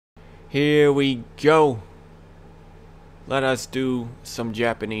Here we go. Let us do some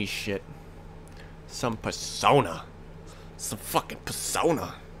Japanese shit. Some Pizzona. Some fucking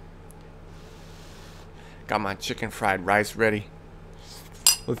Pizzona. Got my chicken fried rice ready.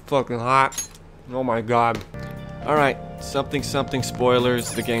 It's fucking hot. Oh my god. Alright, something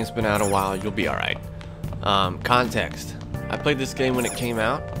spoilers. The game's been out a while. You'll be alright. Context. I played this game when it came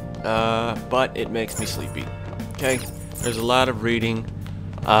out, but it makes me sleepy. Okay? There's a lot of reading.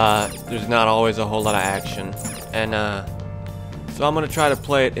 There's not always a whole lot of action. And, so I'm gonna try to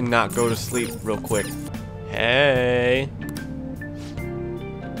play it and not go to sleep real quick. Hey!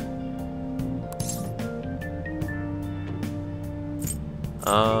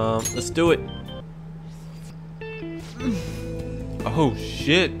 Let's do it. Oh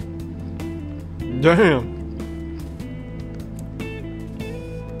shit. Damn.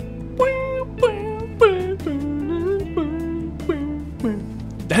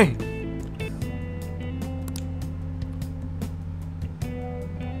 Dang.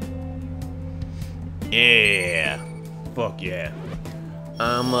 Yeah. Fuck yeah.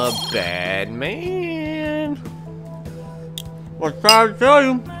 I'm a bad man. What's trying to tell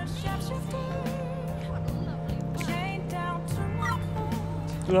you?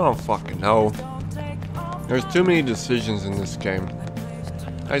 I don't fucking know. There's too many decisions in this game.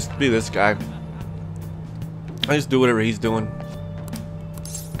 I used to be this guy. I just do whatever he's doing.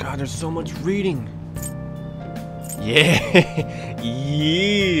 God, there's so much reading. Yeah.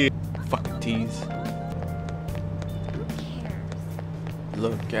 Yeah. Fucking tease.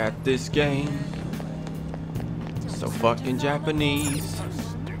 Look at this game. So fucking Japanese.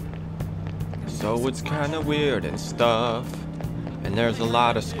 So it's kinda weird and stuff. And there's a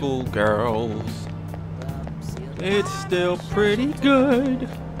lot of schoolgirls. It's still pretty good,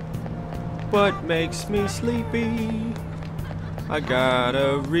 but makes me sleepy. I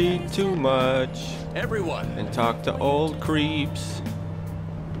gotta read too much. Everyone. And talk to old creeps.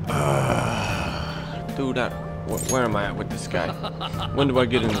 Dude, where am I at with this guy? When do I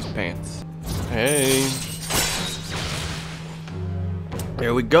get in his pants? Hey.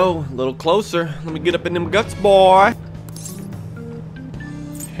 There we go. A little closer. Let me get up in them guts, boy.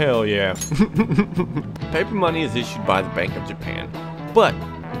 Hell yeah. Paper money is issued by the Bank of Japan. But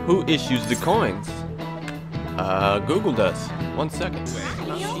who issues the coins? Google does. 1 second.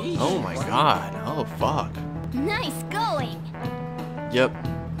 Oh my god. Oh fuck. Nice going. Yep.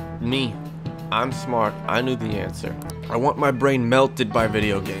 Me. I'm smart. I knew the answer. I want my brain melted by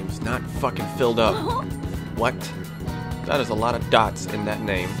video games, not fucking filled up. What? That is a lot of dots in that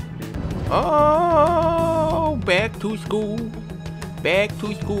name. Oh, back to school. Back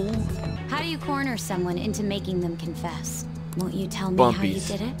to school. How do you corner someone into making them confess? Won't you tell me how you Bumpies.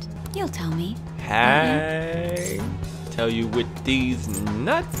 did it? You'll tell me. Hey. Tell you with these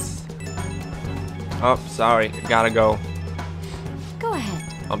nuts. Oh, sorry. Gotta go. Go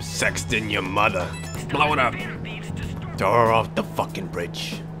ahead. I'm sexting your mother. Blow it up. Throw her off the fucking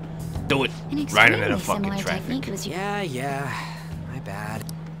bridge. Do it. An Right into extremely the fucking similar traffic. technique was Yeah, my bad.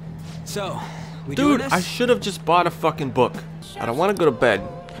 So, we doing Dude, this? I should have just bought a fucking book. I don't want to go to bed.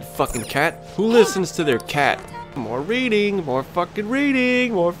 You fucking cat. Who listens to their cat? More reading, more fucking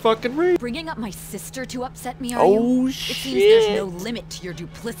reading, more fucking reading. Bringing up my sister to upset me, are Oh, you? It shit. seems there's no limit to your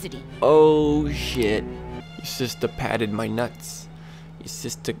duplicity. Oh shit. Your sister patted my nuts.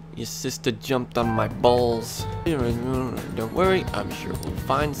 Your sister jumped on my balls. Don't worry, I'm sure we'll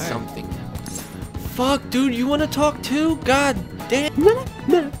find something. Fuck, dude, you wanna talk too? God damn.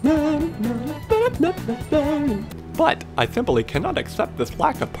 But I simply cannot accept this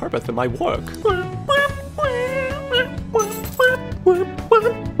lack of purpose in my work.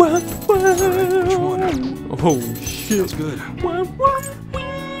 Oh shit. That's good.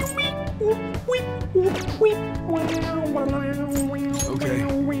 Okay.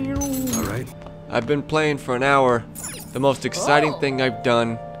 Alright. I've been playing for an hour. The most exciting thing I've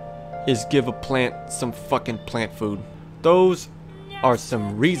done is give a plant some fucking plant food. Those are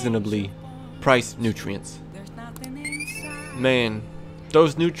some reasonably priced nutrients. Man,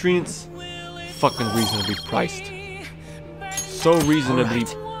 those nutrients, fucking reasonably priced. So reasonably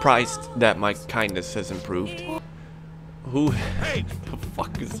priced that my kindness has improved. Who the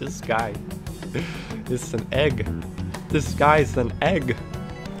fuck is this guy? It's an egg. This guy's an egg.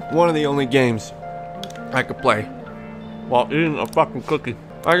 One of the only games I could play while eating a fucking cookie.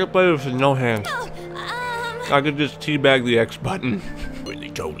 I could play this with no hands. I could just teabag the X button. Really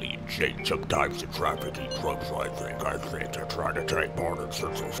totally insane. Sometimes the trafficking drugs, I think they're trying to take part in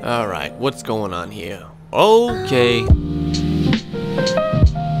circles. Alright, what's going on here? Okay.